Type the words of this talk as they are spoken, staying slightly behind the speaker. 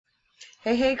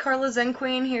Hey, Carla Zen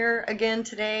Queen here again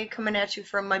today, coming at you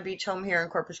from my beach home here in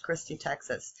Corpus Christi,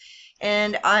 Texas.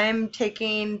 And I'm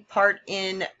taking part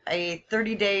in a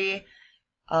 30-day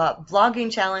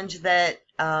blogging challenge that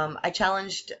I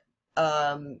challenged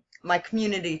my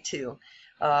community to.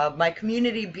 My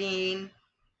community being,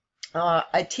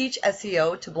 I teach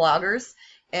SEO to bloggers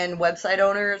and website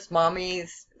owners,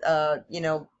 mommies,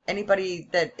 anybody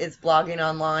that is blogging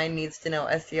online needs to know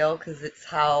SEO because it's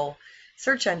how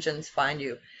search engines find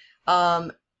you.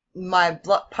 Um,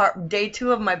 day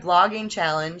 2 of my blogging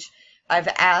challenge, I've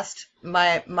asked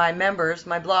my members,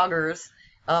 my bloggers,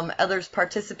 others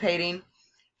participating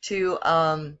to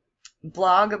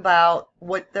blog about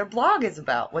what their blog is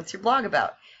about. What's your blog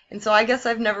about? And so I guess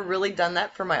I've never really done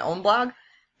that for my own blog.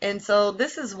 And so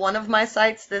this is one of my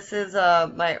sites. This is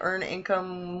my Earn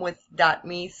Income with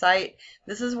 .me site.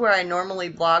 This is where I normally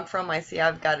blog from. I see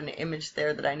I've got an image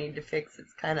there that I need to fix.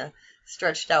 It's kind of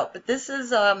stretched out. But this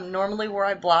is normally where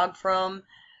I blog from.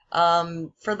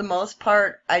 For the most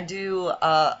part, I do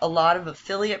a lot of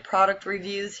affiliate product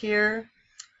reviews here.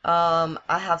 I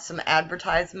have some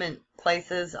advertisement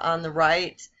places on the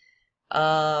right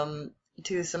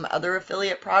to some other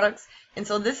affiliate products. And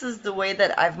so this is the way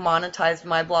that I've monetized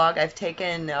my blog. I've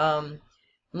taken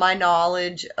my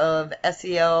knowledge of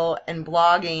SEO and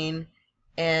blogging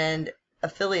and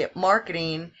affiliate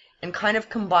marketing and kind of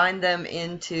combined them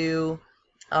into,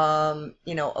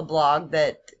 a blog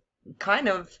that kind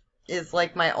of is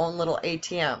like my own little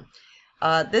ATM.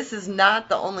 This is not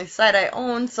the only site I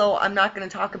own, so I'm not going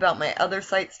to talk about my other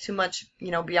sites too much,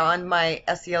 beyond my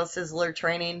Seo Sizzler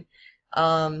training.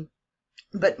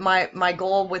 But my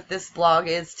goal with this blog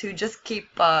is to just keep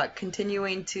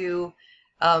continuing to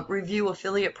review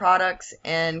affiliate products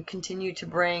and continue to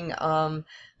bring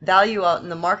value out in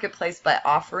the marketplace by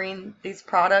offering these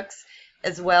products,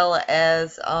 as well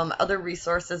as other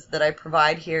resources that I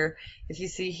provide here. If you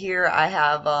see here, I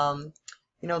have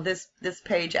this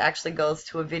page actually goes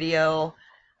to a video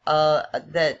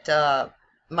that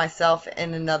myself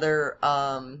and another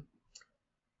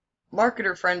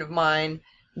marketer friend of mine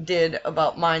did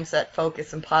about mindset,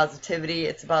 focus, and positivity.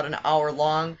 It's about an hour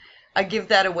long. I give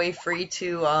that away free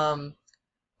to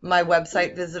my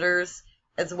website visitors,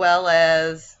 as well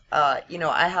as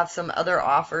I have some other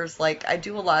offers. Like I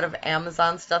do a lot of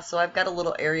Amazon stuff, so I've got a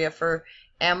little area for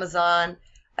Amazon.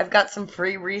 I've got some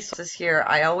free resources here.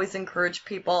 I always encourage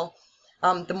people,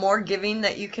 the more giving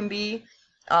that you can be,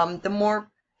 the more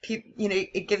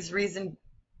it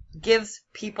gives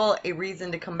people a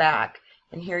reason to come back.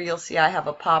 And here you'll see I have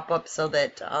a pop-up so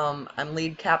that I'm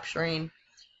lead capturing.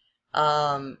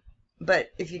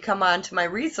 But if you come on to my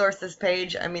resources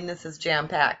page, I mean, this is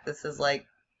jam-packed. This is like,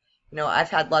 I've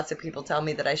had lots of people tell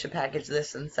me that I should package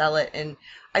this and sell it. And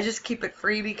I just keep it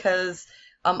free because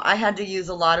I had to use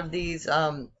a lot of these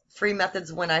free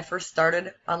methods when I first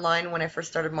started online, when I first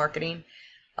started marketing.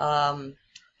 And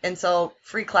so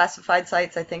free classified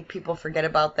sites, I think people forget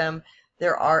about them.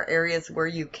 There are areas where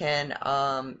you can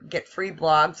get free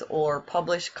blogs or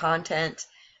publish content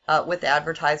with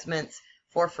advertisements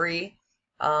for free.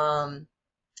 I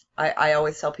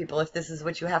always tell people if this is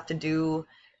what you have to do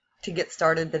to get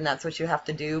started, then that's what you have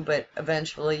to do. But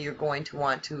eventually you're going to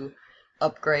want to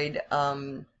upgrade,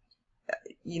 to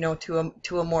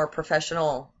a more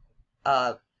professional,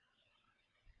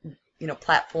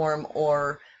 platform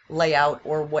or layout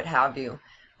or what have you.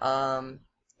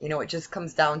 It just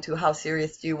comes down to how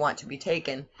serious do you want to be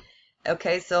taken.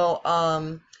 Okay, so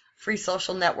free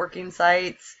social networking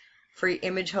sites, free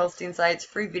image hosting sites,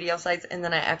 free video sites, and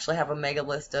then I actually have a mega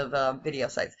list of video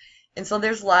sites. And so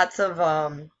there's lots of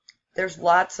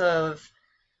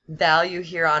value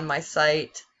here on my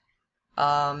site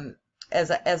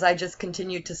as I just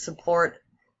continue to support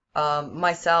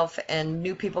myself and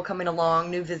new people coming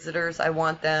along, new visitors. I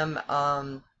want them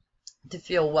to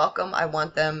feel welcome. I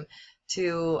want them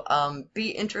to be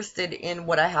interested in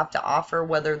what I have to offer,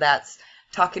 whether that's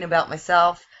talking about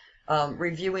myself,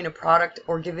 reviewing a product,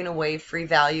 or giving away free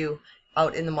value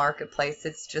out in the marketplace.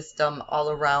 It's just all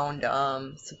around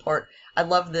support. I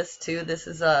love this too. This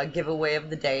is a giveaway of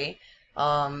the day.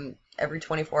 Every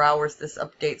 24 hours this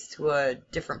updates to a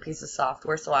different piece of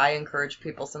software, so I encourage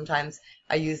people. Sometimes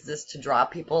I use this to draw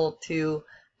people to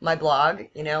my blog,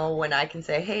 when I can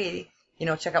say, hey,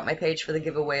 check out my page for the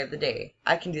giveaway of the day.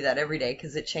 I can do that every day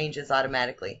because it changes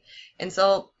automatically. And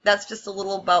so that's just a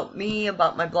little about me,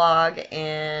 about my blog,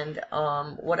 and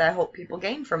what I hope people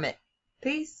gain from it.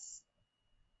 Peace.